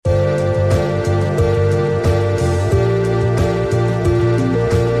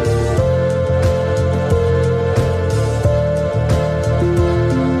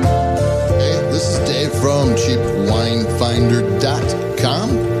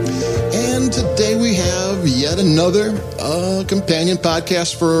another companion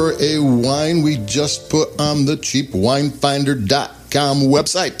podcast for a wine we just put on the cheapwinefinder.com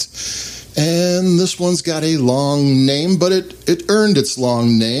website. And this one's got a long name, but it earned its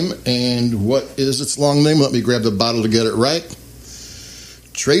long name. And what is its long name? Let me grab the bottle to get it right.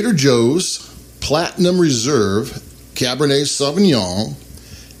 Trader Joe's Platinum Reserve Cabernet Sauvignon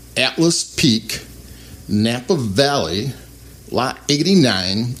Atlas Peak Napa Valley Lot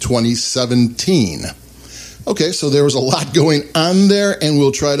 89 2017. Okay, so there was a lot going on there, and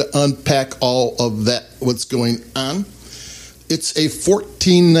we'll try to unpack all of that, what's going on. It's a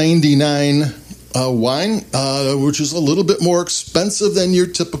 $14.99 wine, which is a little bit more expensive than your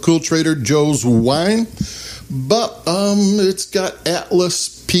typical Trader Joe's wine, but it's got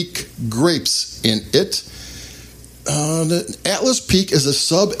Atlas Peak grapes in it. The Atlas Peak is a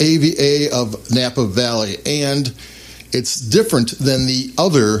sub-AVA of Napa Valley, and it's different than the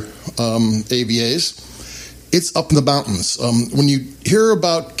other AVAs. It's up in the mountains. When you hear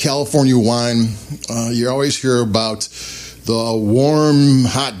about California wine, you always hear about the warm,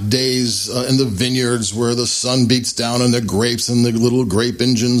 hot days in the vineyards where the sun beats down on the grapes and the little grape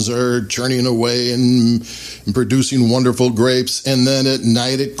engines are churning away and producing wonderful grapes. And then at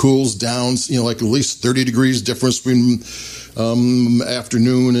night it cools down, like at least 30 degrees difference between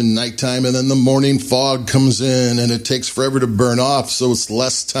afternoon and nighttime. And then the morning fog comes in and it takes forever to burn off. So it's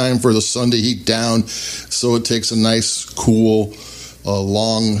less time for the sun to heat down. So it takes a nice, cool,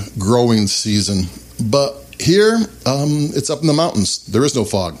 long growing season. But here, it's up in the mountains. There is no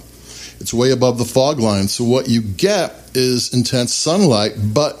fog. It's way above the fog line. So what you get is intense sunlight,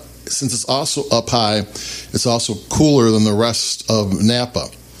 but since it's also up high, it's also cooler than the rest of Napa.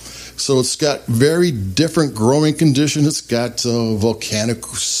 So it's got very different growing conditions. It's got volcanic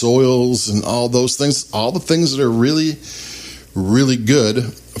soils and all those things, all the things that are really, really good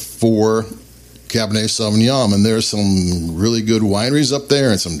for Cabernet Sauvignon, and there's some really good wineries up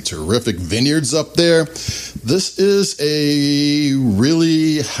there and some terrific vineyards up there. This is a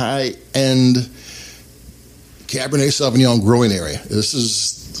really high-end Cabernet Sauvignon growing area. This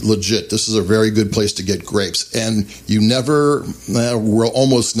is legit. This is a very good place to get grapes, and you will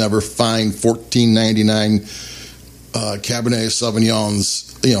almost never find $14.99 Cabernet Sauvignons.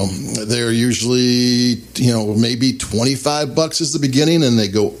 They're usually maybe $25 is the beginning, and they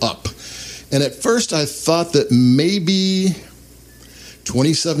go up. And at first I thought that maybe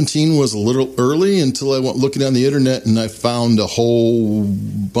 2017 was a little early until I went looking on the internet and I found a whole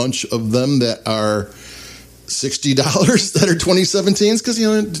bunch of them that are $60 that are 2017s, because,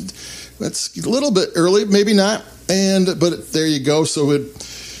 that's a little bit early, maybe not. But there you go. So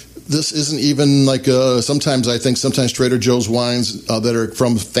this isn't even like sometimes Trader Joe's wines that are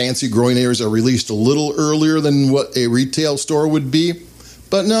from fancy growing areas are released a little earlier than what a retail store would be.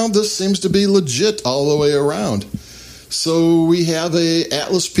 But no, this seems to be legit all the way around. So we have a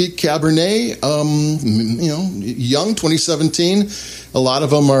Atlas Peak Cabernet, young, 2017. A lot of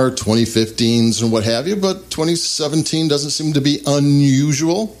them are 2015s and what have you, but 2017 doesn't seem to be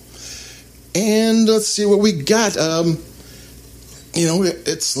unusual. And let's see what we got. Let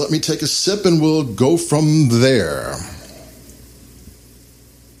me take a sip and we'll go from there.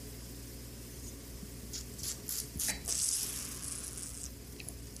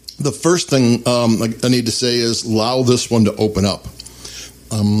 The first thing I need to say is allow this one to open up.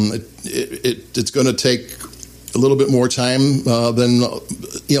 It's going to take a little bit more time than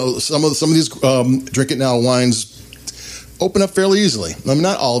some of these drink it now wines open up fairly easily. I mean,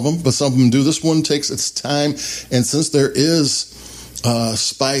 not all of them, but some of them do. This one takes its time, and since there is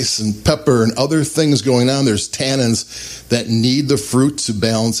spice and pepper and other things going on, there's tannins that need the fruit to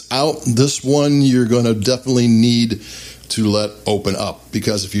balance out. This one you're going to definitely need to let open up,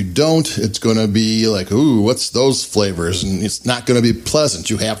 because if you don't, it's going to be like, ooh, what's those flavors? And it's not going to be pleasant.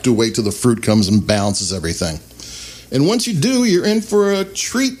 You have to wait till the fruit comes and balances everything. And once you do, you're in for a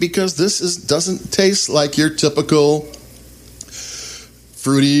treat, because this doesn't taste like your typical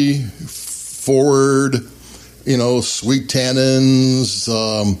fruity, forward, sweet tannins.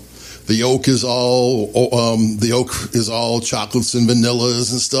 The oak is all chocolates and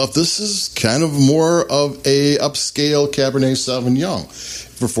vanillas and stuff. This is kind of more of a upscale Cabernet Sauvignon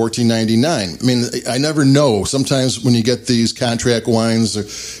for $14.99. I mean, I never know. Sometimes when you get these contract wines,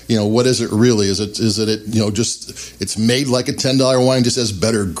 what is it really? Is it just it's made like a $10 wine, just has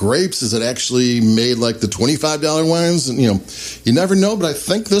better grapes? Is it actually made like the $25 wines? And you never know. But I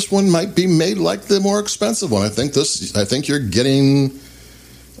think this one might be made like the more expensive one. I think you're getting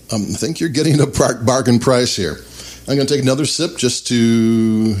a bargain price here. I'm going to take another sip just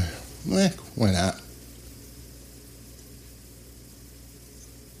to, why not?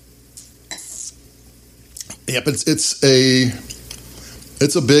 Yep, it's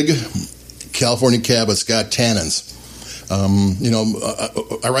a big California cab. It's got tannins.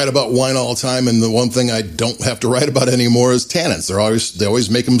 I write about wine all the time, and the one thing I don't have to write about anymore is tannins. They always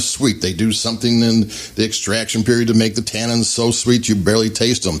make them sweet. They do something in the extraction period to make the tannins so sweet you barely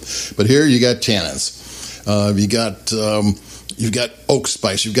taste them. But here you got tannins. You've got oak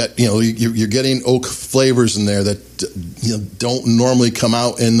spice. You've got you're getting oak flavors in there that don't normally come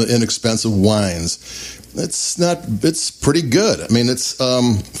out in the inexpensive wines. It's pretty good. I mean, it's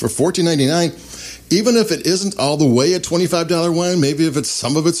for $14.99. Even if it isn't all the way a $25 wine, maybe if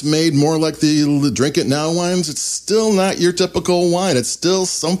some of it's made more like the Drink It Now wines, it's still not your typical wine. It's still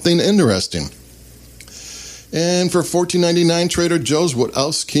something interesting. And for $14.99 Trader Joe's, what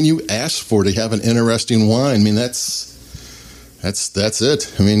else can you ask for to have an interesting wine? I mean, that's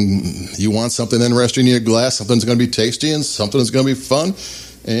it. I mean, you want something interesting in your glass, something's going to be tasty and something that's going to be fun.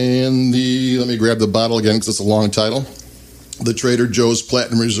 And let me grab the bottle again because it's a long title. The Trader Joe's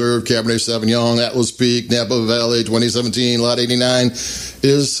Platinum Reserve Cabernet Sauvignon Atlas Peak Napa Valley 2017 Lot 89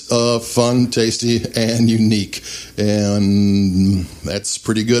 is fun, tasty, and unique. And that's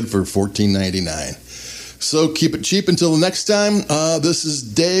pretty good for $14.99. So keep it cheap until the next time. This is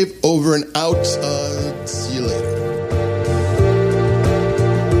Dave, over and out. See you later.